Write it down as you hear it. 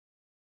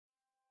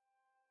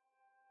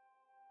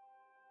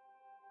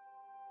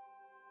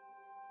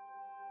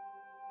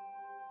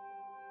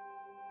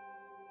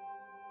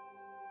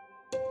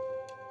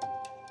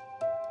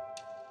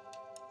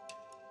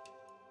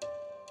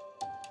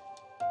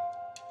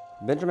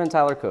Benjamin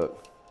Tyler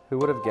Cook. Who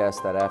would have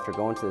guessed that after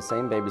going to the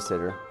same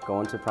babysitter,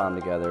 going to prom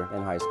together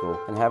in high school,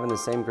 and having the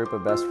same group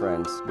of best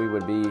friends, we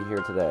would be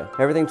here today.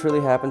 Everything truly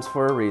happens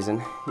for a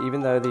reason.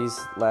 Even though these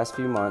last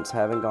few months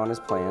haven't gone as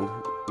planned,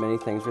 many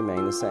things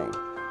remain the same.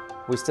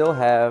 We still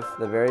have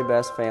the very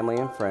best family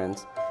and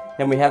friends,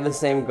 and we have the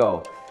same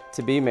goal,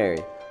 to be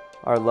married.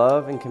 Our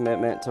love and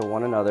commitment to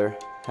one another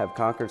have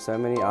conquered so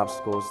many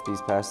obstacles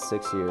these past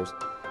 6 years,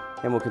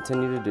 and will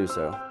continue to do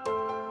so.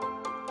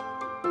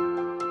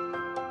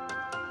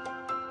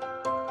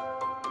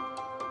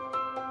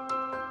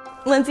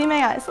 Lindsay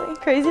May Isley,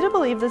 crazy to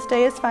believe this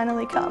day has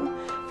finally come.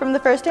 From the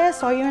first day I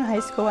saw you in high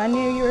school, I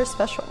knew you were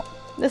special.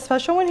 The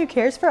special one who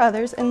cares for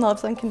others and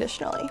loves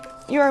unconditionally.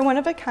 You are one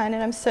of a kind,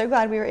 and I'm so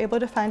glad we were able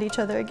to find each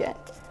other again.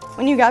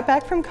 When you got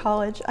back from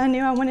college, I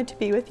knew I wanted to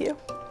be with you.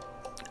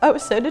 I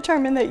was so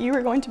determined that you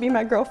were going to be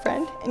my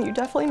girlfriend, and you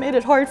definitely made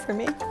it hard for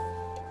me.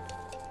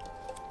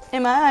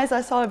 In my eyes,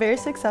 I saw a very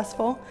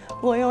successful,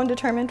 loyal, and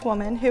determined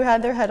woman who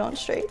had their head on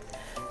straight.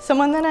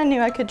 Someone that I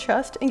knew I could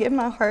trust and give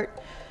my heart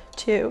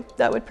to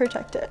that would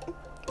protect it.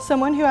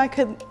 Someone who I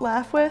could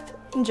laugh with,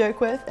 and joke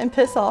with, and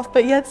piss off,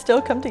 but yet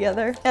still come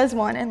together as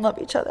one and love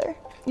each other.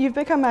 You've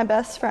become my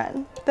best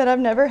friend that I've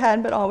never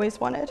had but always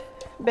wanted.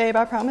 Babe,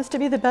 I promise to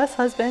be the best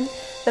husband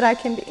that I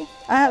can be.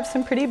 I have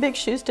some pretty big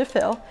shoes to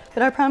fill,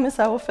 but I promise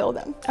I will fill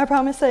them. I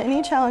promise that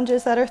any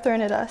challenges that are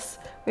thrown at us,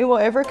 we will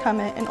overcome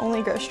it and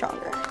only grow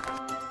stronger.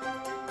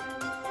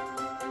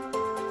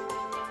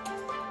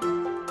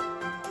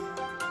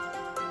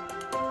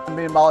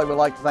 Me and Molly would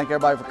like to thank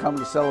everybody for coming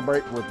to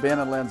celebrate with Ben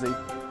and Lindsay.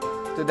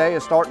 Today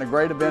is starting a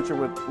great adventure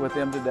with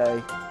them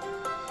today.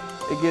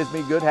 It gives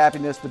me good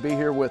happiness to be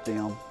here with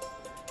them.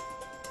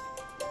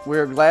 We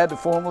are glad to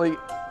formally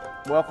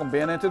welcome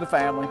Ben into the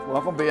family.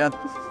 Welcome, Ben.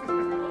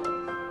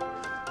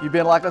 You've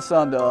been like a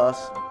son to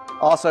us.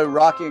 Also,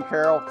 Rocky and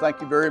Carol,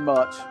 thank you very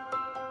much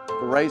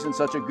for raising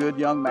such a good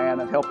young man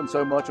and helping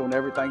so much on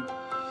everything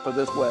for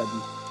this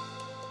wedding.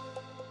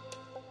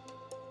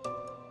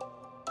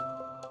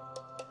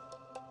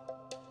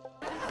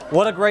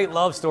 What a great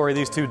love story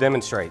these two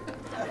demonstrate.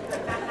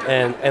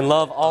 And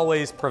love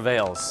always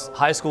prevails.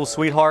 High school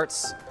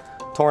sweethearts,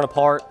 torn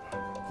apart,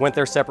 went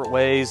their separate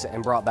ways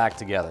and brought back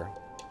together.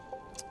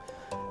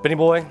 Benny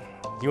boy,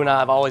 you and I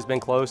have always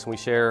been close, and we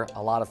share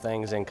a lot of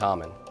things in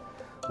common.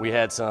 We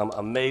had some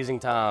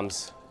amazing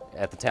times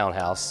at the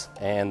townhouse,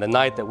 and the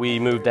night that we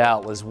moved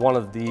out was one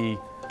of the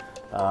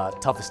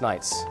toughest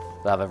nights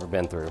that I've ever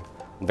been through.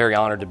 I'm very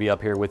honored to be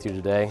up here with you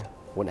today.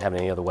 Wouldn't have it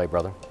any other way,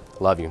 brother.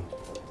 Love you.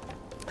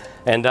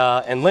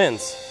 And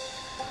Linz,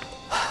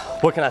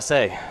 what can I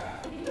say?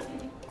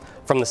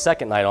 From the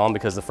second night on,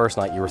 because the first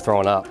night you were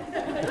throwing up,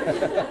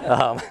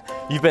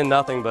 you've been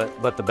nothing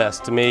but the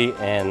best to me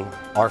and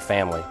our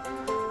family.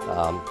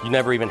 You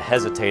never even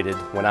hesitated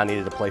when I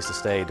needed a place to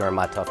stay during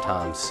my tough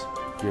times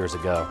years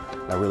ago.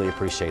 And I really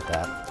appreciate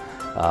that.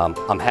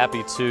 I'm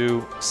happy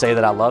to say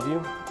that I love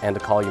you and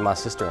to call you my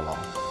sister-in-law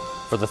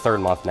for the third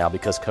month now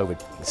because COVID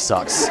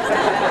sucks.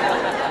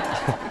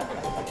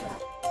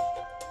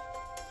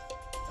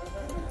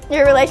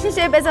 Your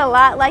relationship is a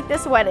lot like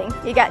this wedding.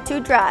 You got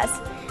 2 tries.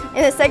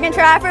 And the second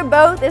try for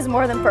both is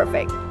more than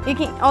perfect. You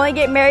can only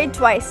get married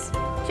twice.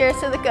 Cheers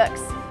to the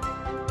cooks.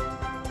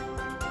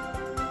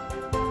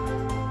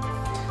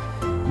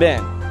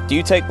 Ben, do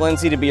you take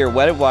Lindsay to be your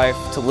wedded wife,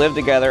 to live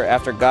together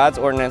after God's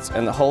ordinance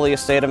and the holy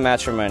estate of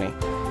matrimony?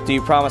 Do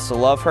you promise to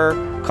love her,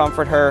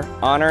 comfort her,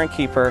 honor and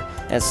keep her,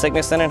 in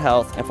sickness and in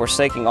health, and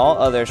forsaking all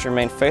others,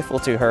 remain faithful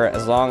to her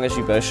as long as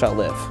you both shall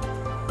live?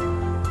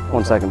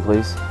 1 second,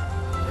 please.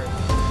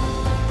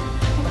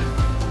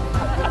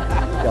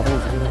 1,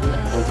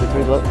 2,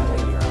 3, look.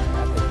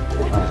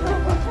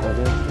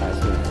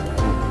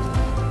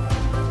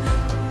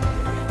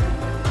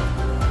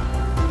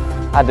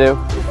 I do.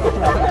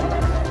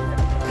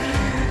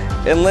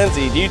 And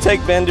Lindsay, do you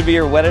take Ben to be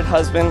your wedded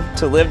husband,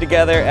 to live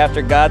together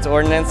after God's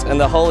ordinance and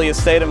the holy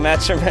estate of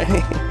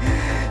matrimony?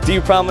 Do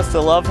you promise to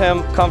love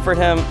him, comfort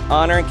him,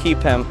 honor and keep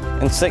him,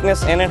 in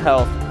sickness and in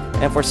health,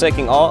 and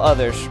forsaking all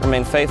others,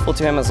 remain faithful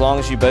to him as long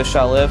as you both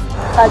shall live?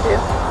 I do.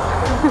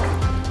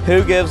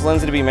 Who gives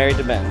Lindsay to be married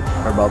to Ben?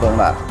 Her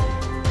mother-in-law.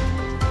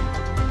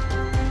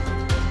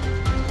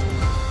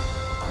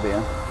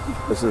 Ben,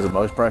 this is the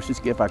most precious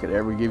gift I could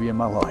ever give you in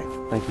my life.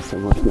 Thank you so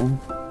much, Ben.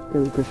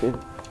 Really appreciate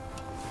it.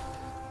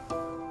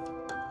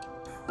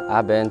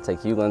 I, Ben,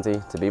 take you,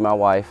 Lindsay, to be my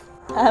wife.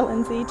 I,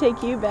 Lindsay,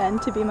 take you, Ben,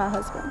 to be my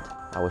husband.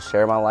 I will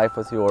share my life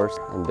with yours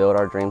and build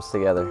our dreams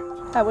together.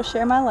 I will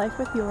share my life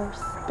with yours,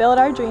 build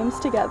our dreams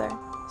together,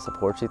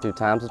 support you through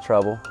times of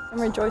trouble,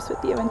 and rejoice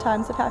with you in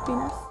times of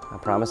happiness. I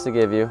promise to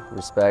give you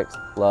respect,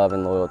 love,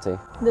 and loyalty.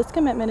 This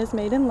commitment is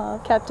made in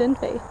love, kept in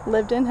faith,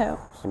 lived in hope,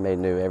 and made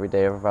new every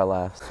day of our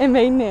lives. And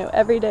made new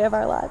every day of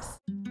our lives.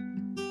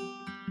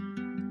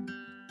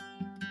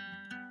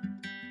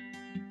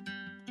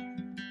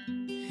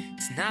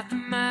 It's not the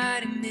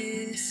mighty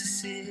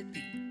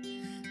Mississippi,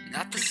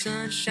 not the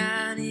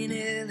sunshine in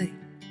LA.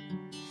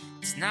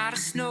 It's not a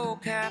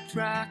snow-capped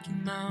Rocky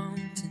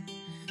Mountain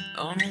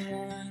on a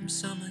warm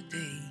summer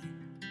day.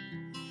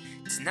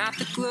 It's not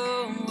the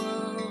glow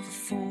of a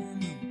full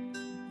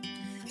moon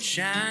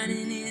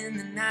shining in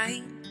the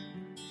night.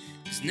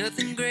 There's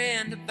nothing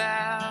grand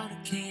about a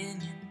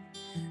canyon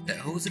that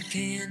holds a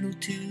candle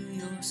to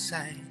your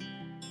sight.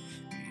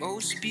 The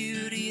most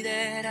beauty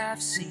that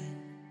I've seen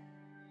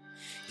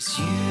is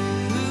you.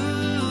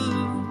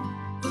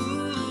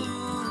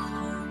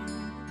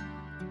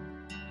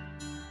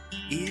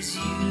 Is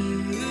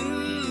you.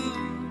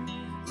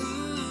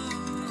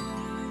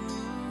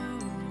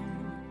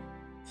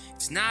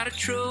 It's not a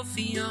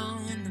trophy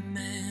on the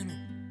mantle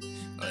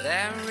or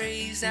that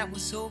raise that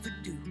was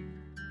overdue.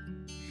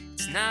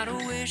 It's not a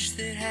wish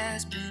that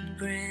has been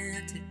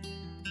granted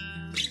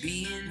or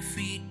being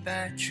freed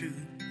by truth.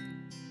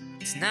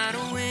 It's not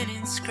a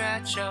winning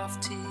scratch-off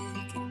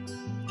ticket for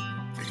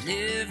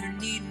never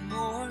needing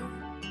more.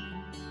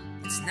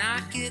 It's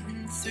not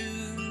getting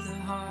through the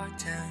hard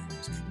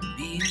times and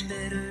being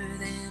better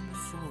than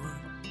before.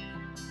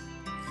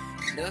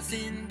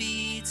 Nothing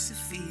beats the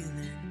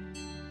feeling,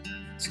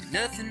 so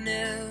nothing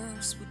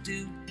else will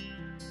do.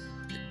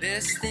 The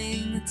best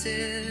thing that's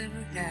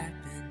ever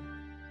happened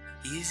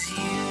is you.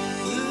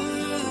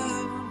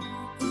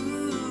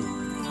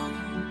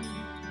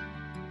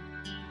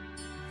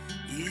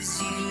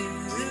 Is you.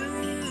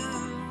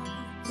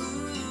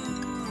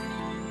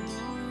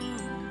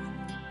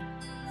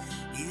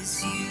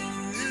 Is you.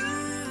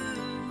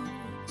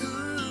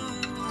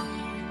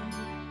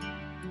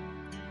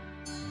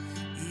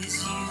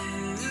 Is you.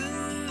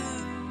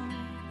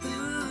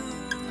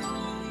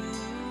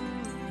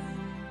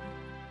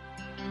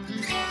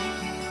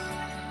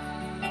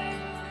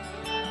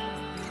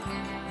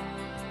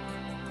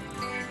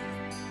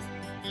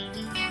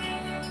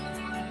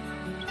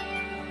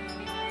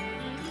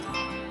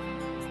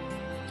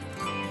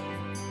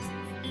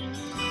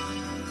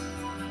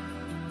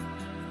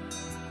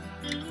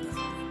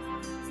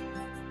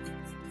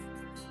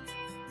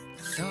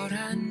 Thought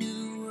I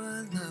knew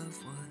what love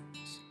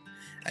was,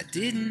 I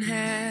didn't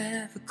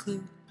have a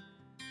clue,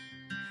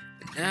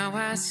 but now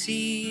I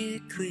see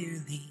it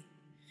clearly.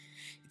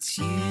 It's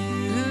you.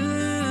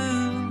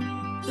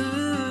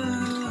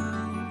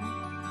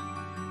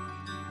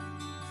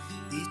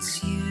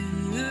 It's you.